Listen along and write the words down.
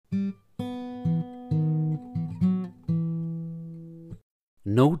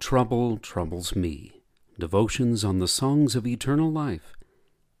No trouble troubles me. Devotions on the songs of eternal life.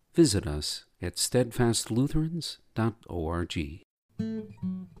 Visit us at steadfastlutherans.org.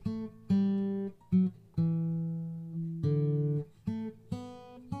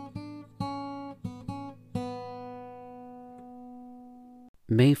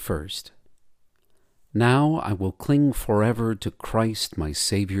 May 1st. Now I will cling forever to Christ my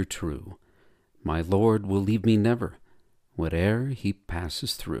Savior true. My Lord will leave me never, whate'er he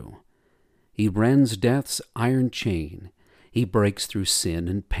passes through. He rends death's iron chain, he breaks through sin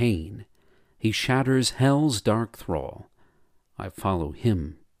and pain, he shatters hell's dark thrall. I follow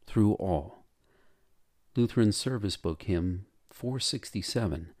him through all. Lutheran Service Book Hymn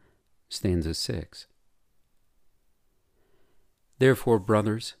 467, stanza 6. Therefore,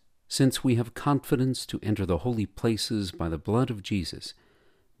 brothers, since we have confidence to enter the holy places by the blood of Jesus,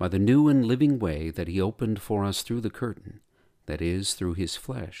 by the new and living way that he opened for us through the curtain, that is, through his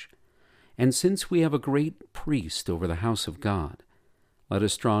flesh, and since we have a great priest over the house of God, let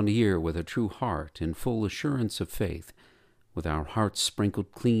us draw near with a true heart in full assurance of faith, with our hearts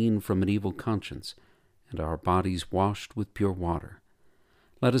sprinkled clean from an evil conscience, and our bodies washed with pure water.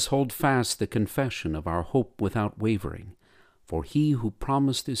 Let us hold fast the confession of our hope without wavering, for he who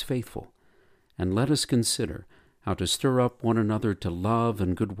promised is faithful. And let us consider how to stir up one another to love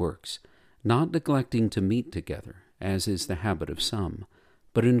and good works, not neglecting to meet together, as is the habit of some,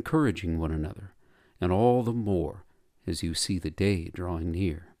 but encouraging one another, and all the more as you see the day drawing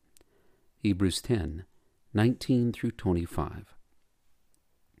near. Hebrews 10:19-25.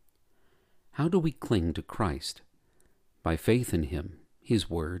 How do we cling to Christ? By faith in him, his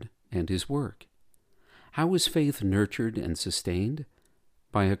word, and his work. How is faith nurtured and sustained?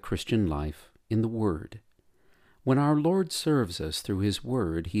 By a Christian life in the Word. When our Lord serves us through his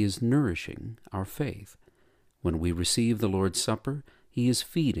Word, he is nourishing our faith. When we receive the Lord's Supper, he is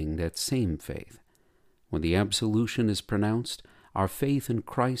feeding that same faith. When the absolution is pronounced, our faith in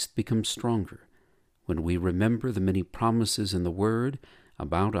Christ becomes stronger. When we remember the many promises in the Word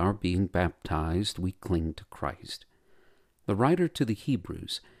about our being baptized, we cling to Christ. The writer to the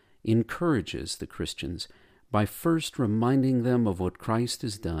Hebrews encourages the Christians by first reminding them of what Christ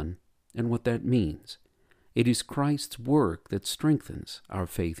has done and what that means. It is Christ's work that strengthens our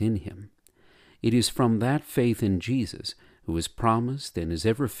faith in him. It is from that faith in Jesus, who is promised and is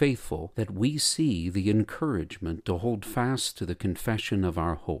ever faithful, that we see the encouragement to hold fast to the confession of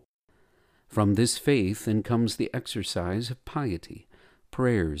our hope. From this faith then comes the exercise of piety,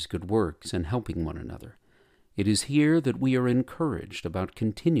 prayers, good works, and helping one another. It is here that we are encouraged about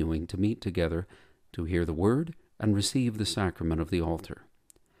continuing to meet together to hear the word and receive the sacrament of the altar.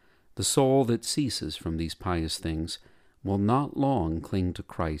 The soul that ceases from these pious things will not long cling to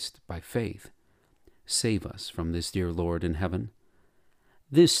Christ by faith. Save us from this, dear Lord in heaven.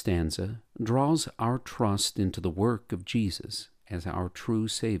 This stanza draws our trust into the work of Jesus as our true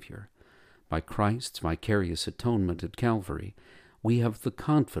Savior. By Christ's vicarious atonement at Calvary, we have the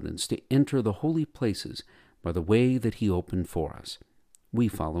confidence to enter the holy places by the way that he opened for us. We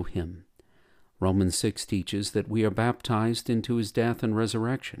follow him. Romans 6 teaches that we are baptized into his death and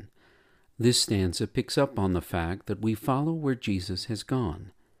resurrection. This stanza picks up on the fact that we follow where Jesus has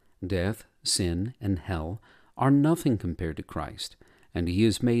gone. Death, sin, and hell are nothing compared to Christ, and he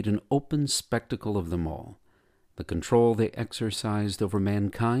has made an open spectacle of them all. The control they exercised over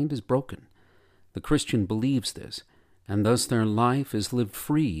mankind is broken. The Christian believes this, and thus their life is lived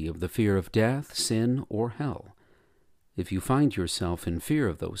free of the fear of death, sin, or hell. If you find yourself in fear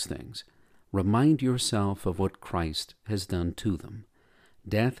of those things, remind yourself of what Christ has done to them.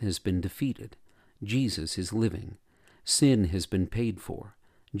 Death has been defeated. Jesus is living. Sin has been paid for.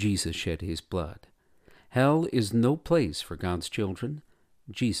 Jesus shed his blood. Hell is no place for God's children.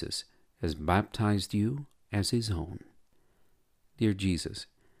 Jesus has baptized you as his own. Dear Jesus,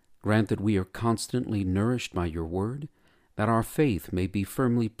 grant that we are constantly nourished by your word, that our faith may be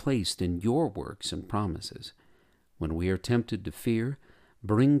firmly placed in your works and promises. When we are tempted to fear,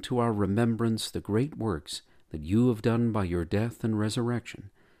 bring to our remembrance the great works that you have done by your death and resurrection,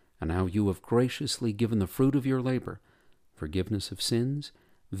 and how you have graciously given the fruit of your labor, forgiveness of sins,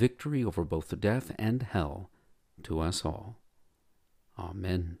 victory over both the death and hell, to us all.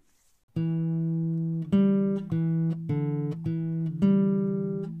 Amen.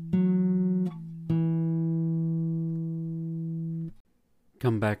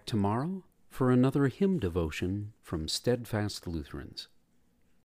 Come back tomorrow for another hymn devotion from Steadfast Lutherans.